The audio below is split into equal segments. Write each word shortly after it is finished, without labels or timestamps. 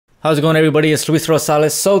How's it going, everybody? It's Luis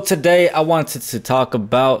Rosales. So today I wanted to talk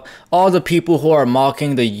about all the people who are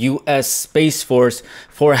mocking the US Space Force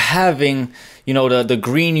for having, the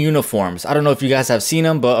green uniforms. I don't know if you guys have seen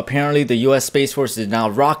them, but apparently the US Space Force is now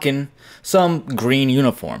rocking some green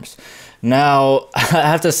uniforms. Now, I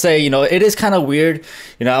have to say, it is kind of weird.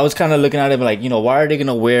 I was kind of looking at it like, why are they going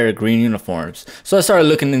to wear green uniforms? So I started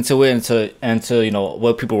looking into it, into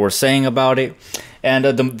what people were saying about it. And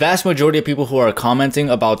the vast majority of people who are commenting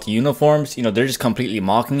about the uniforms, they're just completely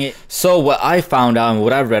mocking it. So what I found out and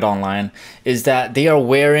what I've read online is that they are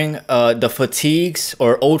wearing the fatigues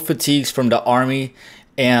or old fatigues from the Army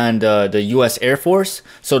and the US Air Force.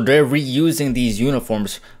 So they're reusing these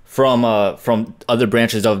uniforms from other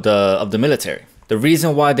branches of the military. The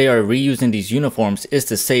reason why they are reusing these uniforms is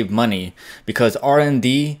to save money, because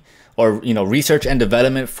R&D or research and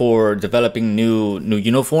development for developing new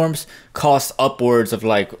uniforms costs upwards of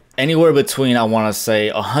like anywhere between, I want to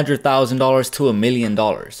say, $100,000 to $1 million,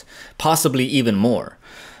 possibly even more.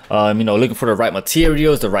 Looking for the right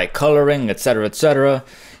materials, the right coloring, etc., etc.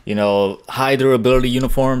 High durability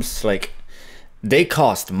uniforms, like, they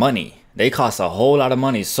cost money. They cost a whole lot of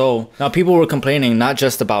money. So now people were complaining not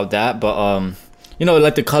just about that, but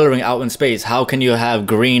like the coloring out in space. How can you have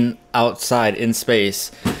green outside in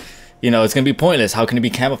space? It's gonna be pointless. How can it be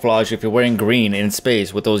camouflage if you're wearing green in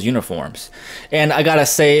space with those uniforms? And I gotta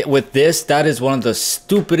say, with this, that is one of the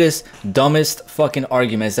stupidest, dumbest fucking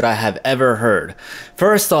arguments that I have ever heard.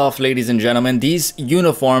 First off, ladies and gentlemen, these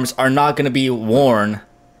uniforms are not gonna be worn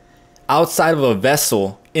outside of a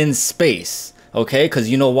vessel in space. Okay, because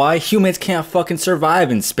you know why? Humans can't fucking survive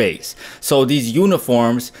in space. So these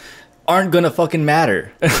uniforms aren't gonna fucking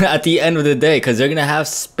matter at the end of the day, because they're gonna have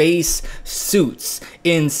space suits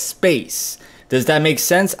in space. Does that make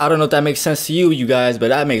sense? I don't know if that makes sense to you guys, but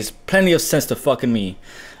that makes plenty of sense to fucking me.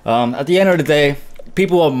 At the end of the day,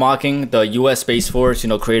 people are mocking the US Space Force,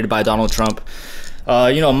 created by Donald Trump.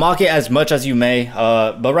 Mock it as much as you may,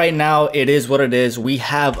 but right now it is what it is. We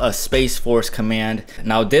have a Space Force command.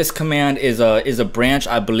 Now this command is a branch,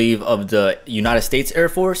 I believe, of the United States Air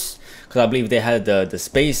Force, because I believe they had the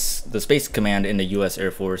space command in the US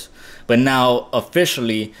Air Force. But now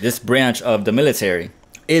officially this branch of the military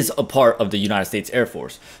is a part of the United States Air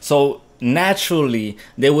Force. So naturally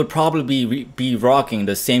they would probably be rocking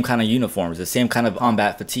the same kind of uniforms, the same kind of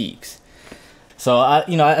combat fatigues. So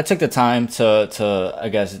I took the time to I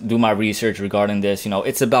guess do my research regarding this.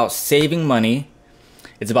 It's about saving money.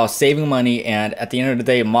 It's about saving money, and at the end of the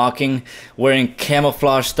day, mocking wearing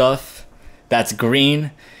camouflage stuff that's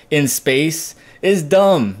green in space is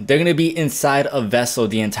dumb. They're gonna be inside a vessel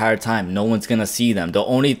the entire time. No one's gonna see them. The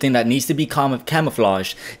only thing that needs to be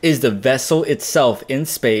camouflaged is the vessel itself in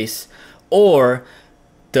space, or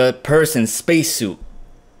the person's spacesuit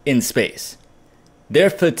in space. Their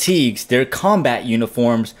fatigues, their combat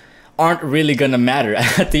uniforms aren't really gonna matter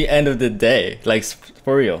at the end of the day, like,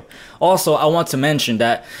 for real. Also, I want to mention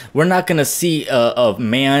that we're not gonna see a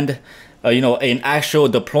manned, an actual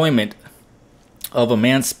deployment of a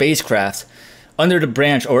manned spacecraft under the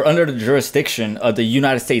branch or under the jurisdiction of the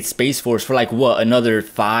United States Space Force for like what, another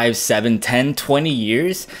 5, 7, 10, 20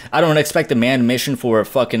 years? I don't expect a manned mission for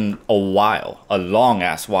a while, a long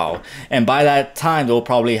ass while. And by that time, they'll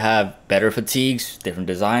probably have better fatigues, different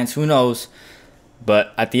designs, who knows?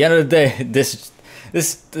 But at the end of the day,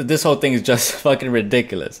 this whole thing is just fucking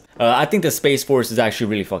ridiculous. I think the Space Force is actually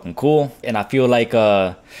really fucking cool, and I feel like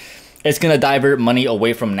it's gonna divert money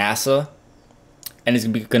away from NASA, and it's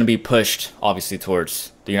going to be pushed, obviously,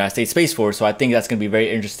 towards the United States Space Force. So I think that's going to be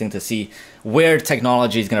very interesting to see where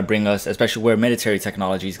technology is going to bring us, especially where military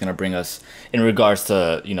technology is going to bring us in regards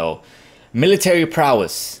to, military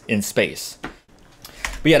prowess in space.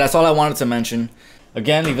 But yeah, that's all I wanted to mention.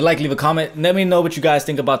 Again, leave a like, leave a comment. Let me know what you guys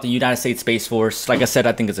think about the United States Space Force. Like I said,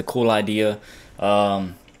 I think it's a cool idea.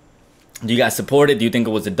 Do you guys support it? Do you think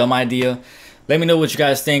it was a dumb idea? Let me know what you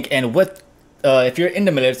guys think, and what... if you're in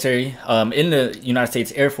the military, in the United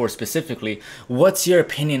States Air Force specifically, what's your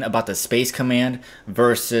opinion about the Space Command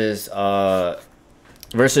versus the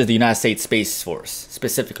United States Space Force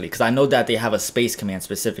specifically? Because I know that they have a Space Command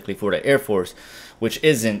specifically for the Air Force, which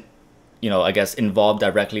isn't, I guess, involved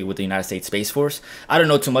directly with the United States Space Force. I don't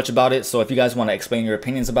know too much about it, so if you guys want to explain your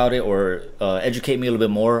opinions about it or educate me a little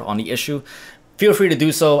bit more on the issue, feel free to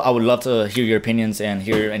do so. I would love to hear your opinions and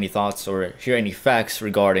hear any thoughts or hear any facts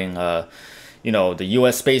regarding the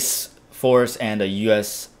US Space Force and the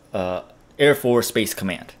US Air Force Space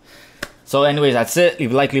Command. So anyways, that's it.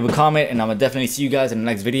 Leave a like, leave a comment, and I'm gonna definitely see you guys in the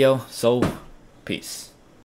next video. So, peace.